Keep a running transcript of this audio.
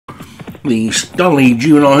The Stanley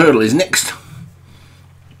Juvenile hurdle is next.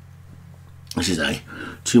 This is a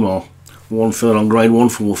 2 mile, 1 furlong grade 1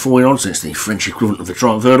 for 4-year-olds. It's the French equivalent of the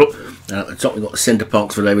Triumph hurdle. At the top we've got the centre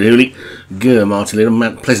parks for David Hooley, Gurr, Martin Lidham,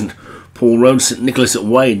 Mount Pleasant, Paul Rhodes, St Nicholas at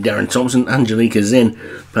Wade, Darren Thompson, Angelica Zen,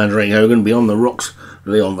 Padraig Hogan, Beyond the Rocks,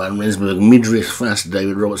 Leon van Rensburg, Midriff Fast,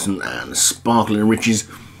 David Robertson, and Sparkling Riches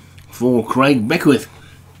for Craig Beckwith.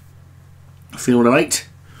 Field of 8.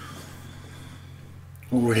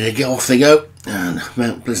 All ready to go, off they go, and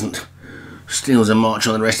Mount Pleasant steals a march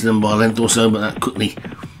on the rest of them by a length or so, but that quickly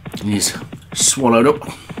is swallowed up.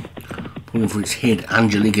 Pulling for its head,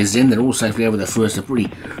 Angelica Zen. They're all safely over the first, a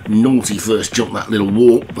pretty naughty first jump, that little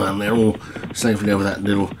wall, and they're all safely over that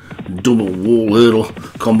little double wall hurdle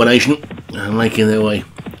combination and making their way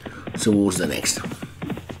towards the next.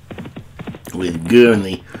 With Gurr in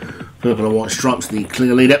the purple and white stripes, the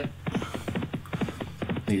clear leader,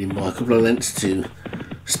 leading by a couple of lengths to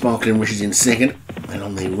Sparkling Riches in second, and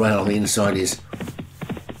on the rail on the inside is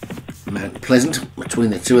Mount Pleasant. Between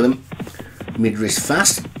the two of them, Midriff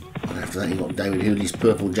Fast, and after that you've got David Hooley's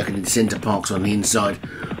purple jacketed centre parks on the inside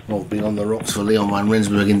of Beyond the Rocks for Leon van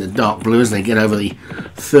Rensburg in the dark blue as they get over the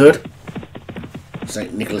third.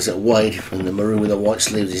 St Nicholas at Wade, and the maroon with the white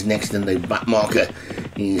sleeves is next, and the back marker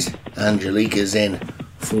is Angelica Zen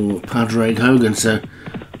for Padraig Hogan. So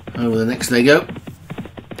over the next they go.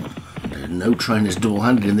 No trainers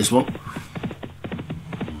double-handed in this one.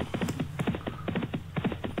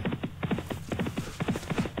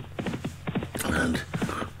 And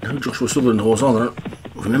no Joshua Sutherland horse either. I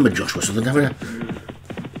don't remember Joshua Sutherland having a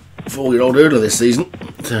 4-year-old hurdler this season.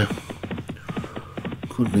 So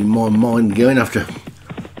could be my mind going after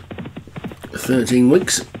 13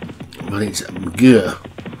 weeks. But it's Gurr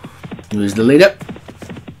who is the leader.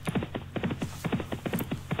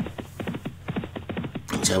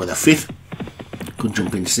 It's over the 5th. Good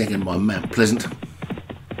jump in second by Mount Pleasant.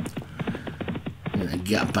 And a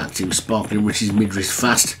gap back to Sparkling Riches, Midriff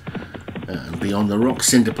Fast. And Beyond the Rocks,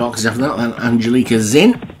 centre parks after that. And Angelica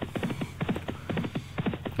Zen.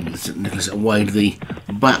 And St Nicholas at Wade, the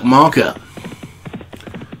back marker.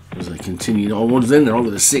 As they continue onwards then, they're on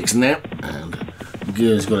to the 6th now. And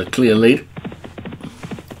Gurr's got a clear lead.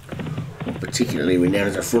 Not particularly renowned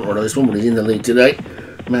as a front runner this one, but he's in the lead today.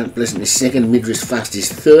 Mount Pleasant is second, Midriff Fast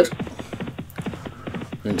is third.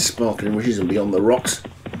 Then Sparkling Riches and Beyond the Rocks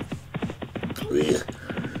with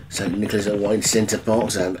St Nicholas at Wade centre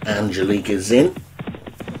parks and Angelica Zen.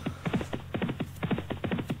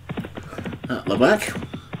 At the back,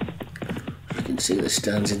 you can see the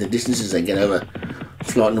stands in the distance as they get over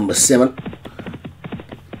flight number 7.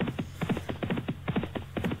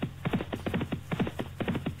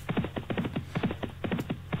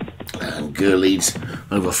 And Gurr leads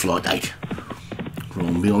over flight 8.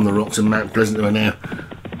 From Beyond the Rocks and Mount Pleasant who are now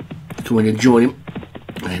coming to join him,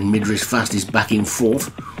 and Midriff Fast is back in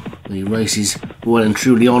 4th. The race is well and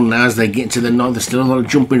truly on now as they get to the 9th. There's still a lot of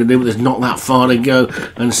jumping to do, but there's not that far to go,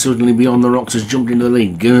 and suddenly Beyond the Rocks has jumped into the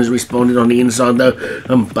lead. Gurr's responded on the inside though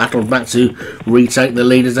and battled back to retake the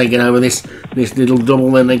lead as they get over this little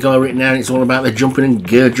double. Then they go over it now, and it's all about the jumping, and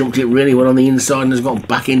Gurr jumped it really well on the inside and has got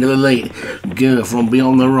back into the lead. Gurr from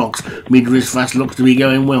Beyond the Rocks. Midriff Fast looks to be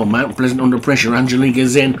going well. Mount Pleasant under pressure. Angelica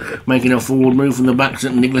Zen making a forward move from the back.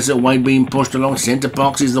 St Nicholas at Wade being pushed along. Centre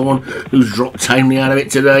Parks is the one who's dropped tamely out of it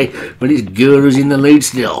today, but it's Gurr who's in the lead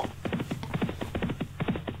still.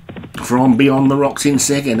 From Beyond the Rocks in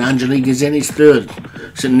second, Angelica Zen is third.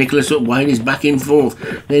 St Nicholas at Wade is back in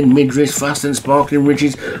 4th. Then Midriff Fast and Sparkling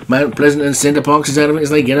Riches, Mount Pleasant and Centre Parks is out of it as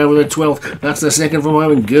they get over the 12th. That's the second from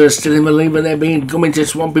home, and Gurr's still in the lead, but they're coming to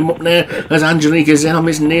swamp him up now as Angelica Zen on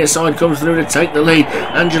this near side comes through to take the lead.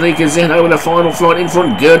 Angelica Zen over the final flight in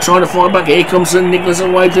front. Gurr trying to fight back. Here comes St Nicholas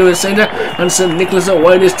at Wade through the centre, and St Nicholas at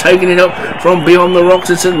Wade is taking it up from Beyond the Rocks,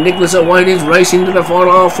 and St Nicholas at Wade is racing to the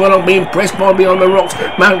final half furlong, being pressed by Beyond the Rocks.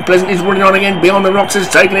 Mount Pleasant is running on again. Beyond the Rocks has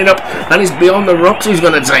taken it up, and it's Beyond the Rocks who's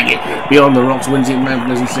going to take it. Beyond the Rocks wins it. Mount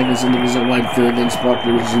Pleasant second, St Nicholas at Wade third, then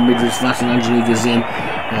Sparkling Riches and Midriff Fast and Angelica Zen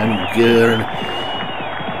and Gurr.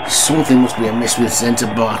 And something must be amiss with centre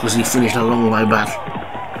bar because he finished a long way back.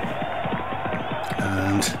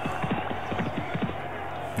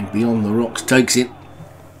 And Beyond the Rocks takes it.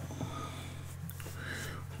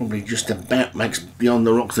 Probably just about makes Beyond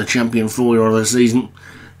the Rocks the champion 4-year-old of the season.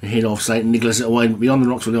 Ahead of St Nicholas at Wade. Beyond the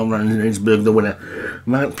Rocks for Leon van Rensburg the winner.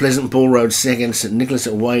 Mount Pleasant, Paul Rhodes second. St Nicholas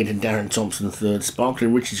at Wade and Darren Thompson third.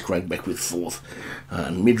 Sparkling Riches, Craig Beckwith fourth.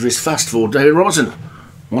 And Midriff Fast for David Robertson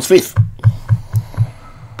was 5th.